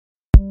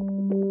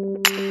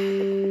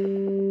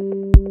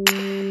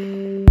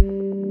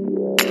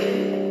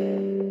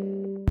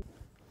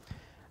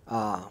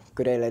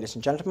Good day, ladies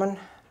and gentlemen.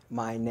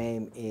 My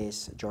name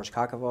is George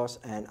Carcavos,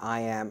 and I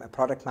am a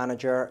product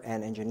manager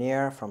and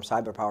engineer from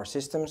CyberPower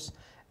Systems,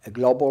 a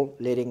global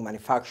leading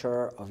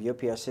manufacturer of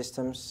UPS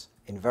systems,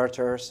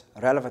 inverters,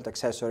 relevant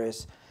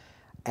accessories,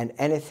 and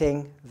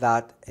anything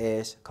that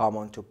is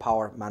common to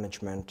power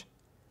management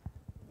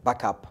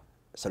backup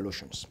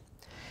solutions.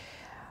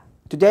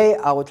 Today,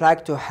 I would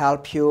like to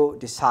help you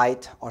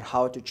decide on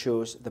how to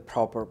choose the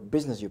proper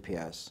business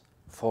UPS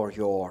for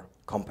your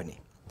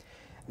company.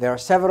 There are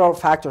several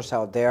factors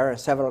out there and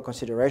several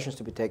considerations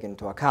to be taken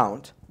into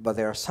account, but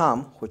there are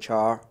some which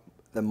are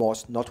the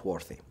most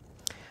noteworthy.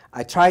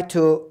 I tried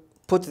to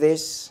put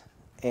this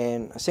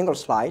in a single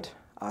slide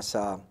as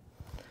a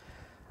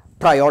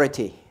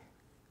priority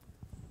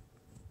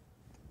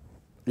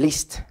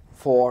list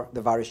for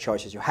the various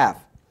choices you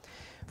have.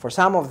 For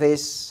some of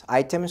these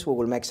items, we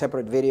will make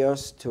separate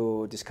videos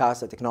to discuss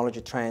the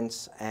technology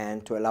trends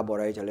and to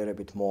elaborate a little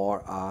bit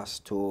more as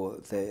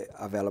to the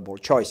available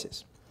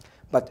choices.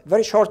 But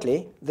very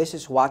shortly, this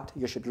is what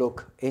you should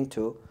look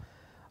into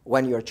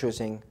when you're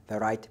choosing the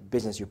right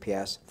business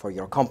UPS for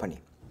your company.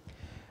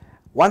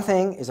 One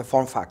thing is a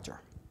form factor.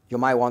 You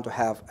might want to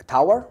have a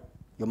tower,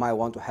 you might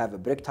want to have a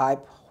brick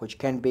type, which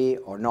can be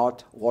or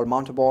not wall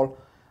mountable,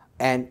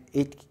 and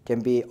it can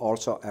be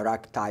also a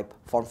rack type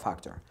form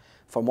factor.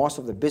 For most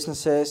of the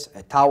businesses,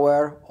 a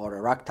tower or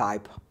a rack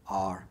type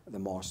are the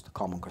most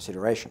common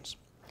considerations.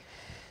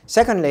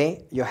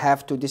 Secondly, you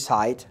have to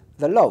decide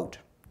the load,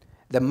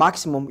 the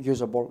maximum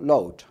usable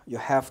load. You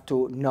have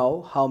to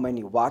know how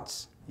many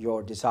watts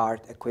your desired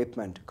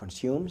equipment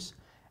consumes,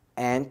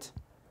 and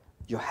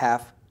you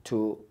have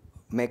to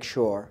make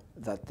sure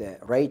that the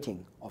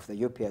rating of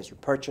the UPS you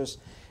purchase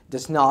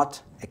does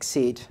not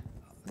exceed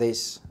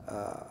this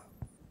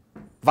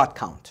watt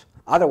count.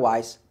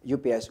 Otherwise,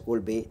 UPS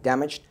will be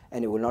damaged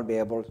and it will not be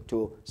able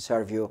to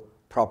serve you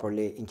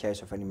properly in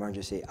case of an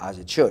emergency as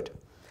it should.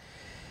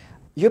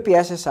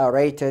 UPSs are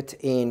rated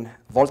in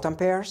volt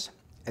amperes.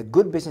 A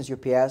good business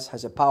UPS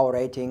has a power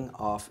rating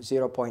of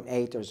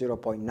 0.8 or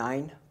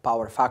 0.9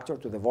 power factor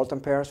to the volt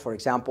amperes. For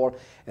example,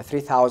 a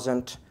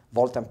 3000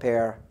 volt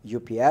ampere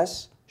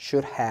UPS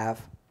should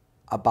have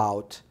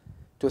about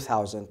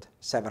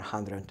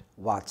 2,700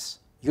 watts,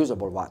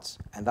 usable watts,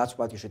 and that's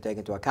what you should take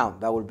into account.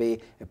 That will be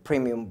a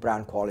premium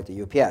brand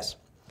quality UPS.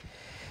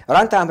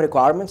 Runtime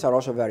requirements are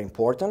also very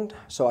important.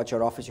 So at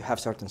your office you have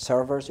certain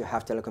servers, you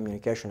have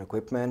telecommunication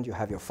equipment, you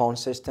have your phone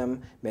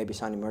system, maybe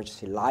some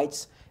emergency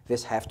lights.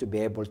 These have to be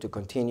able to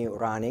continue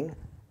running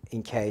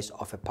in case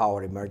of a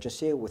power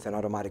emergency with an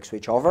automatic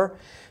switch over.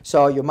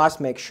 So you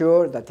must make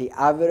sure that the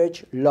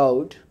average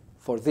load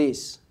for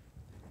these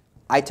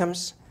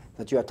items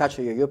that you attach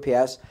to your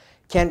UPS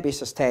can be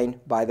sustained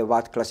by the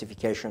watt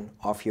classification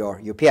of your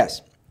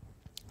UPS.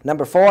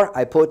 Number 4,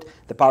 I put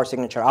the power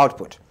signature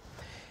output.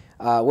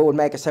 We will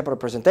make a separate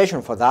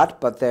presentation for that,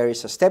 but there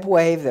is a step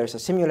wave, there is a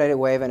simulated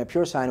wave, and a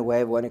pure sine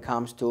wave when it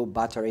comes to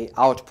battery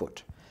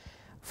output.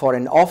 For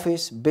an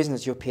office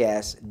business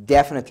UPS,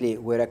 definitely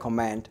we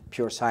recommend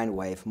pure sine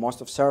wave.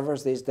 Most of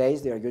servers these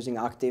days, they are using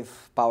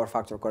active power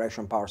factor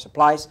correction power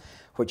supplies,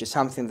 which is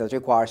something that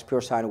requires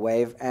pure sine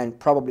wave, and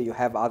probably you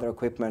have other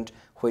equipment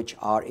which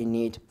are in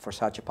need for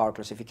such a power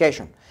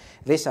classification.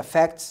 This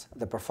affects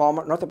the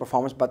performance, not the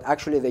performance, but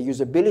actually the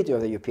usability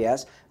of the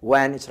UPS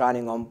when it's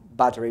running on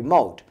battery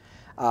mode.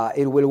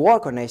 It will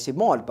work on AC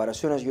mode, but as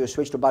soon as you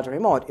switch to battery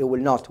mode, it will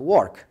not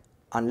work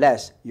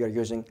unless you're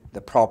using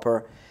the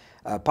proper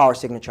power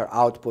signature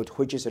output,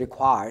 which is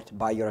required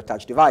by your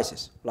attached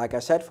devices. Like I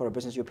said, for a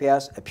business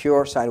UPS, a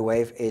pure sine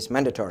wave is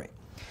mandatory.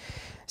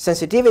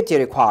 Sensitivity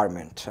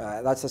requirement,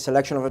 that's the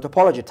selection of a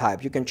topology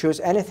type. You can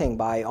choose anything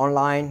by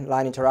online,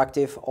 line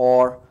interactive,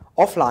 or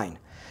offline.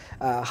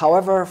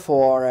 However,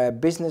 for a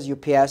business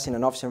UPS in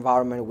an office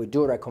environment, we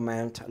do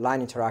recommend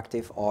line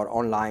interactive or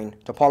online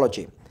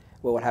topology.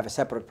 We will have a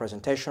separate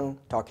presentation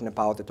talking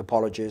about the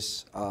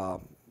topologies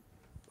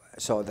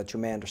so that you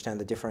may understand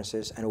the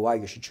differences and why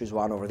you should choose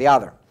one over the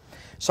other.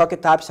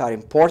 Socket types are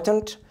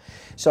important.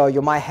 So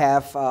you might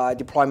have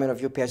deployment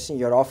of UPS in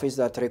your office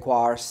that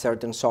requires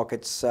certain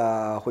sockets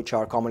which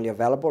are commonly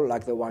available,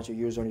 like the ones you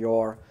use on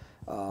your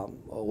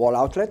wall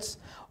outlets,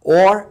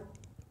 or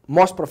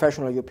most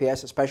professional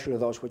UPS, especially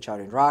those which are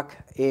in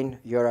rack, in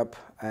Europe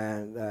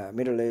and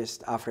Middle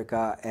East,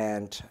 Africa,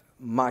 and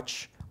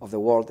much of the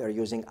world are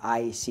using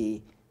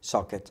IEC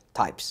socket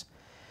types.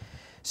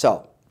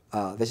 So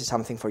this is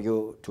something for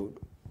you to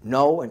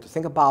know and to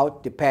think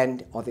about,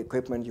 depend on the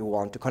equipment you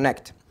want to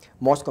connect.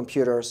 Most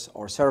computers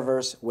or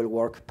servers will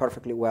work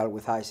perfectly well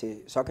with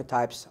IEC socket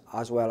types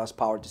as well as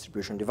power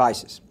distribution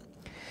devices.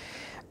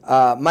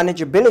 Budget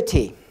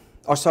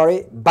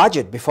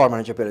before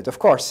manageability. Of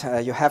course,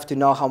 you have to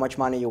know how much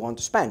money you want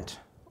to spend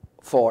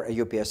for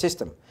a UPS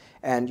system.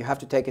 And you have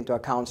to take into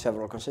account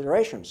several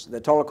considerations. The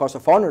total cost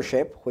of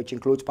ownership, which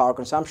includes power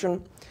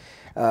consumption,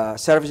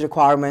 service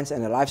requirements,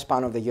 and the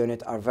lifespan of the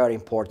unit are very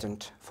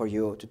important for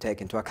you to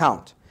take into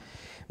account.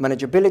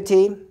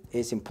 Manageability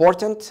is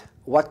important.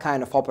 what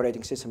kind of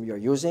operating system you're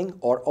using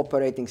or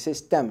operating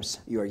systems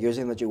you're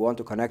using that you want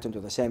to connect into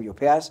the same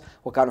UPS,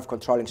 what kind of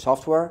controlling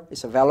software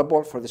is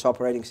available for these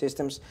operating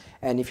systems,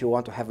 and if you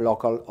want to have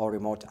local or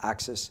remote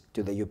access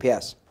to the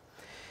UPS.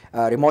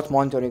 Remote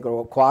monitoring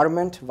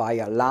requirement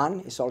via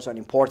LAN is also an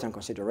important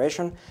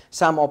consideration.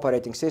 Some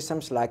operating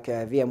systems like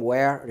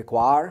VMware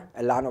require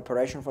a LAN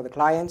operation for the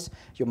clients.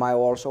 You might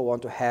also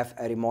want to have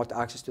a remote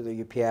access to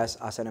the UPS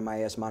as an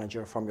MIS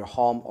manager from your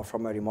home or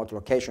from a remote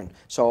location.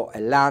 So a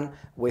LAN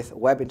with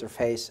web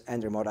interface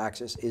and remote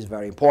access is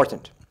very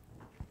important.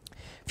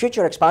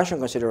 Future expansion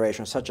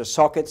considerations such as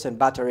sockets and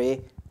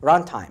battery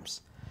runtimes.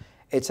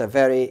 It's a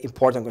very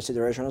important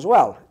consideration as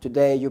well.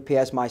 Today,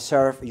 UPS might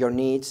serve your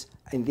needs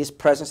in this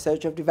present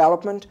stage of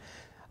development.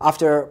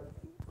 After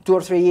 2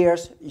 or 3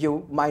 years,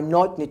 you might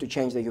not need to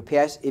change the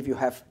UPS if you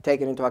have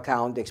taken into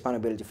account the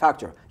expandability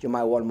factor. You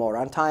might want more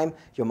runtime,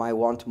 you might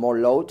want more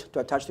load to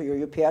attach to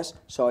your UPS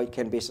so it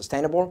can be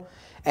sustainable,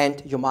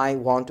 and you might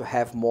want to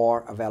have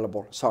more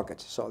available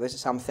sockets. So this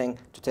is something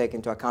to take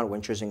into account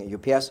when choosing a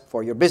UPS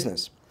for your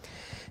business.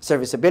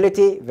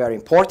 Serviceability, very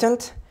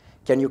important.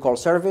 Can you call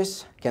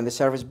service? Can the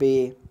service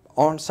be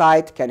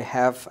on-site? Can it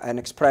have an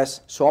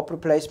express swap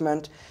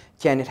replacement?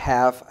 Can it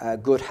have a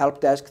good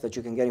help desk that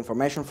you can get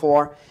information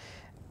for?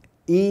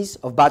 Ease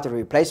of battery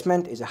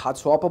replacement. Is it hot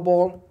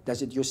swappable?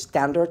 Does it use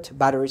standard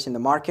batteries in the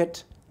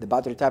market? The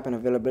battery type and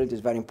availability is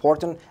very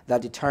important.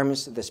 That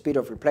determines the speed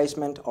of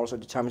replacement, also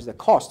determines the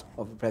cost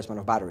of replacement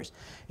of batteries.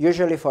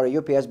 Usually for a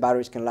UPS,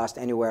 batteries can last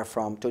anywhere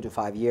from 2 to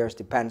 5 years,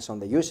 depends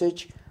on the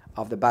usage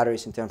of the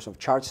batteries in terms of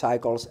charge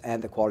cycles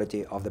and the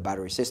quality of the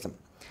battery system.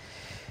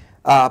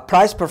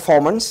 Price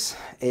performance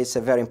is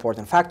a very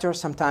important factor.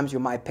 Sometimes you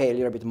might pay a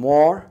little bit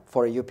more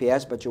for a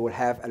UPS, but you will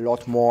have a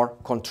lot more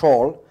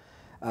control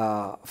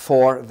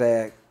for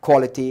the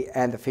quality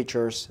and the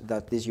features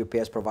that this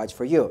UPS provides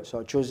for you.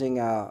 So choosing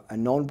a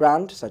known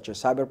brand such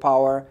as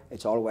CyberPower,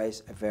 it's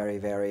always a very,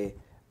 very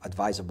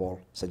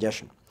advisable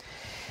suggestion.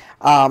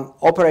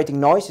 Operating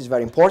noise is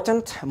very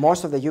important.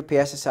 Most of the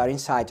UPSs are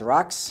inside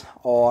racks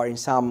or in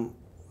some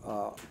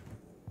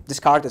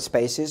discarded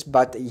spaces,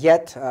 but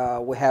yet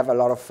we have a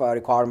lot of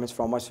requirements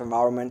from most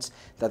environments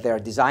that there are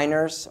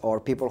designers or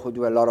people who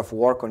do a lot of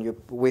work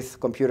with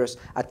computers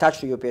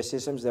attached to UPS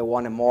systems. They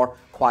want a more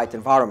quiet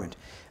environment.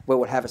 We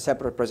will have a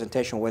separate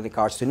presentation with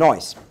regards to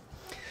noise.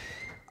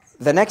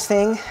 The next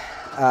thing,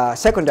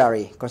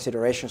 secondary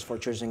considerations for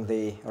choosing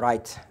the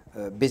right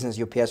business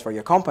UPS for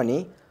your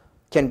company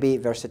can be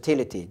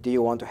versatility. Do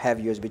you want to have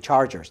USB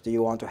chargers? Do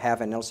you want to have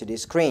an LCD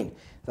screen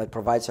that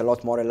provides a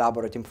lot more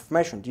elaborate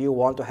information? Do you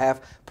want to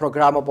have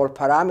programmable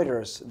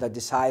parameters that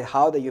decide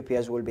how the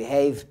UPS will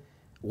behave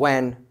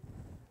when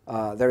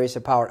there is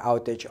a power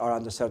outage or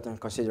under certain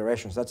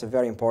considerations? That's a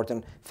very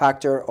important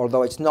factor,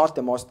 although it's not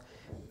the most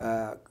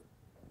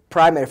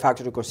primary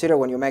factor to consider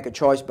when you make a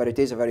choice, but it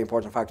is a very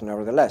important factor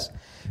nevertheless.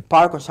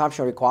 Power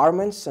consumption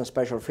requirements and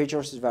special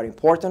features is very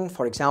important.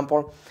 For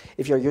example,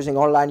 if you're using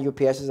online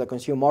UPSs that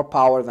consume more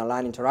power than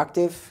line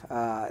interactive,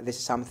 this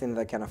is something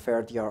that can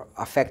affect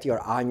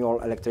your annual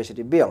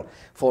electricity bill.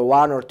 For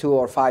 1 or 2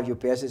 or 5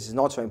 UPSs, it's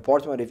not so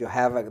important, but if you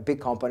have a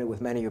big company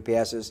with many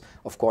UPSs,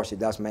 of course, it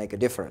does make a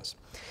difference.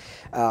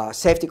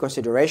 Safety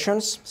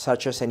considerations,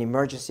 such as an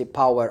emergency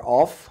power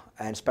off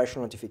and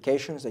special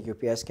notifications that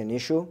UPS can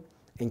issue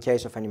in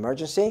case of an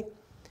emergency,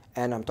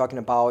 and I'm talking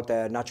about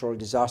a natural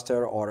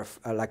disaster or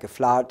like a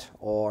flood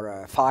or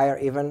a fire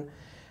even,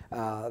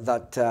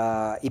 that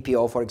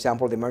EPO, for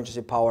example, the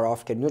emergency power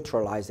off can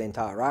neutralize the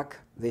entire rack.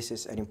 This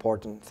is an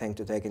important thing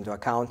to take into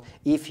account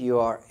if you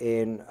are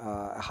in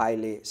a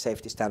highly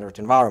safety standard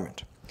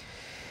environment.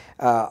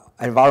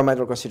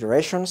 Environmental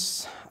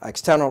considerations,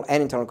 external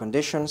and internal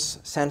conditions,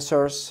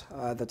 sensors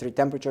that read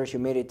temperature,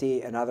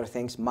 humidity, and other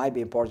things might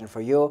be important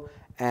for you.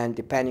 And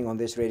depending on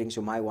these readings,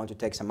 you might want to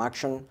take some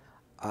action,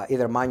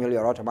 either manually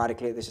or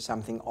automatically. This is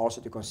something also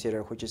to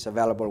consider, which is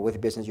available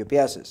with business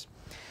UPSs.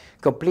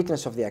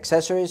 Completeness of the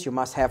accessories. You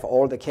must have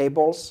all the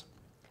cables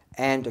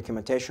and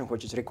documentation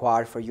which is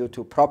required for you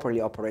to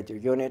properly operate your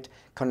unit,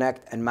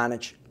 connect and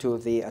manage to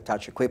the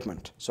attached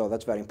equipment. So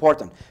that's very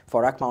important.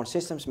 For rack mount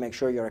systems, make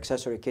sure your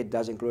accessory kit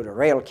does include a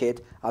rail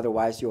kit,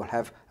 otherwise you will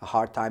have a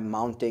hard time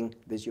mounting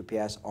this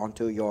UPS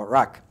onto your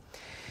rack.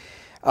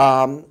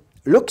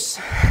 Looks,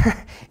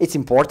 it's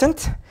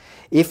important.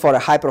 If for a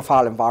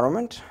high-profile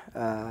environment,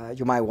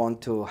 you might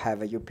want to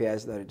have a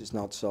UPS that it is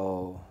not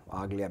so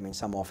ugly. I mean,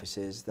 some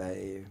offices,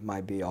 they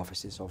might be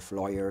offices of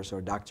lawyers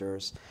or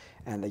doctors,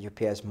 and the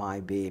UPS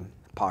might be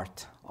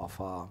part of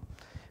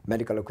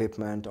medical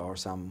equipment or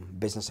some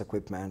business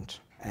equipment,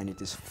 and it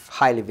is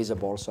highly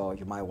visible, so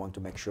you might want to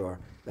make sure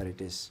that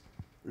it is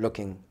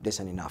looking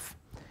decent enough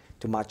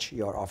to match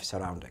your office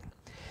surrounding.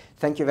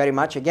 Thank you very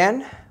much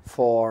again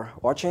for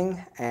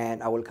watching,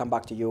 and I will come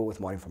back to you with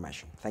more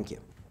information. Thank you.